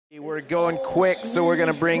We're going quick, so we're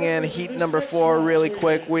going to bring in heat number 4 really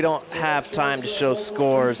quick. We don't have time to show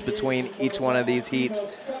scores between each one of these heats,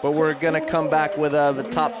 but we're going to come back with the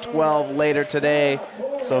top 12 later today.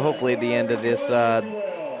 So hopefully at the end of this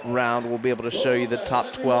round, we'll be able to show you the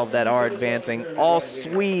top 12 that are advancing. All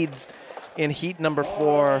Swedes in heat number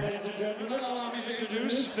 4. Allow me to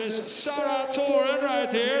introduce Miss Sarah Thoren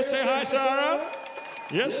right here. Say hi, Sarah.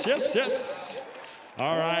 Yes, yes, yes.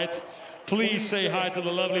 All right. Please say hi to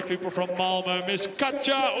the lovely people from Malmö, Miss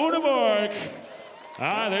Katja Uneborg.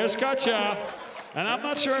 Ah, there's Katja. And I'm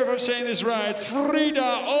not sure if I'm saying this right, Frida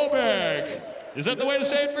Åberg. Is that the way to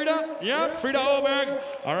say it, Frida? Yeah, Frida Åberg.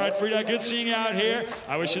 All right, Frida, good seeing you out here.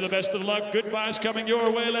 I wish you the best of luck. Good vibes coming your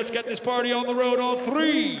way. Let's get this party on the road on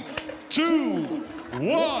 3, 2,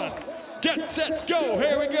 1. Get, set, go.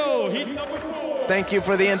 Here we go. Heat number 4. Thank you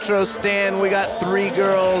for the intro, Stan. We got 3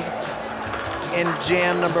 girls in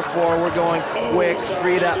jam number 4. We're going quick.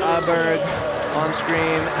 Frida Åberg on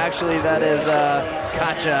screen. Actually, that is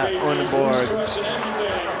Katja Uneborg.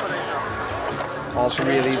 All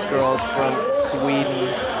 3 of these girls from Sweden.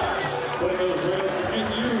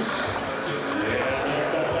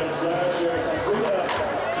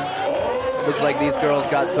 Looks like these girls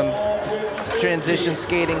got some transition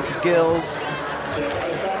skating skills.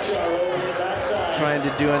 Trying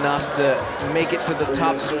to do enough to make it to the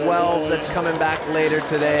top 12 that's coming back later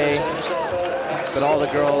today. But all the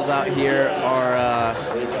girls out here are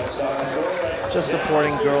just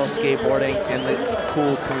supporting girls skateboarding and the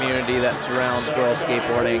cool community that surrounds girls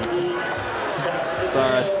skateboarding.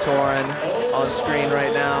 Sarah Thoren on screen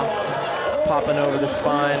right now, popping over the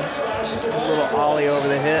spine, a little ollie over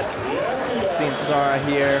the hip. Seen Sarah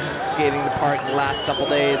here skating the park the last couple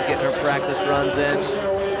days, getting her practice runs in.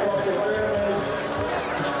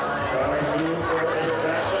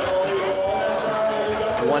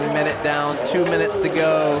 1 minute down, 2 minutes to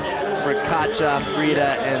go for Katja,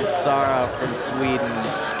 Frida, and Sarah from Sweden.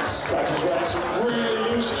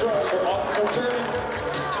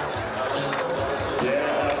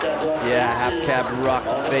 Yeah, half cab rock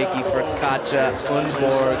to fakie for Katja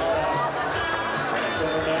Uneborg.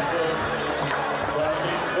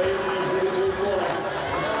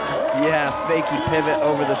 Yeah, fakie pivot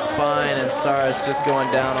over the spine, and Sarah's just going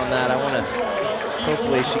down on that. I want to.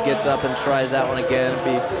 Hopefully she gets up and tries that one again. It'd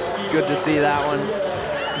be good to see that one.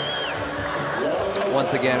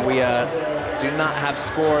 Once again, we do not have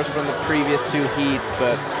scores from the previous 2 heats,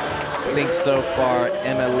 but I think so far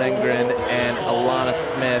Emma Lindgren and Alana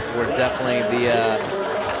Smith were definitely the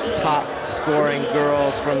top scoring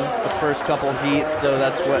girls from the first couple heats, so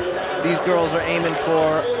that's what these girls are aiming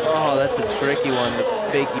for. Oh, that's a tricky one, the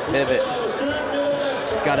fakie pivot.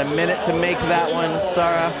 Got a minute to make that one,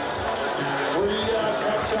 Sarah.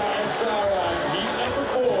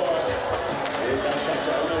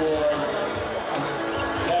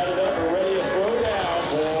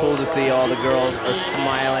 Cool to see all the girls are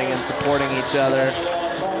smiling and supporting each other.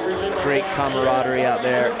 Great camaraderie out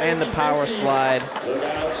there, and the power slide.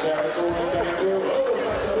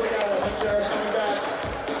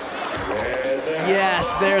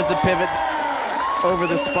 Yes, there's the pivot over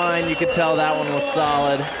the spine. You could tell that one was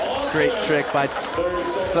solid. Great trick by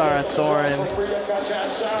Sarah Thoren.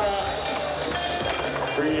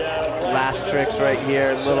 Last tricks right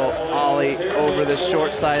here. Little ollie over the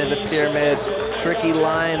short side of the pyramid. Tricky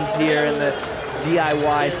lines here in the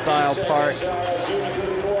DIY style park.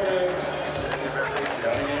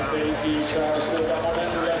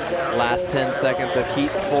 Last 10 seconds of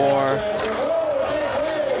heat 4.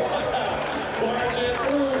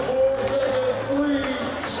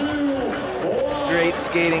 Great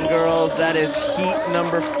skating, girls. That is heat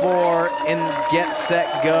number 4 in Get,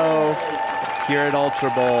 Set, Go here at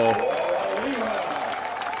Ultrabowl.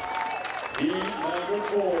 Heat number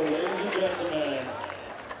 4, ladies and gentlemen.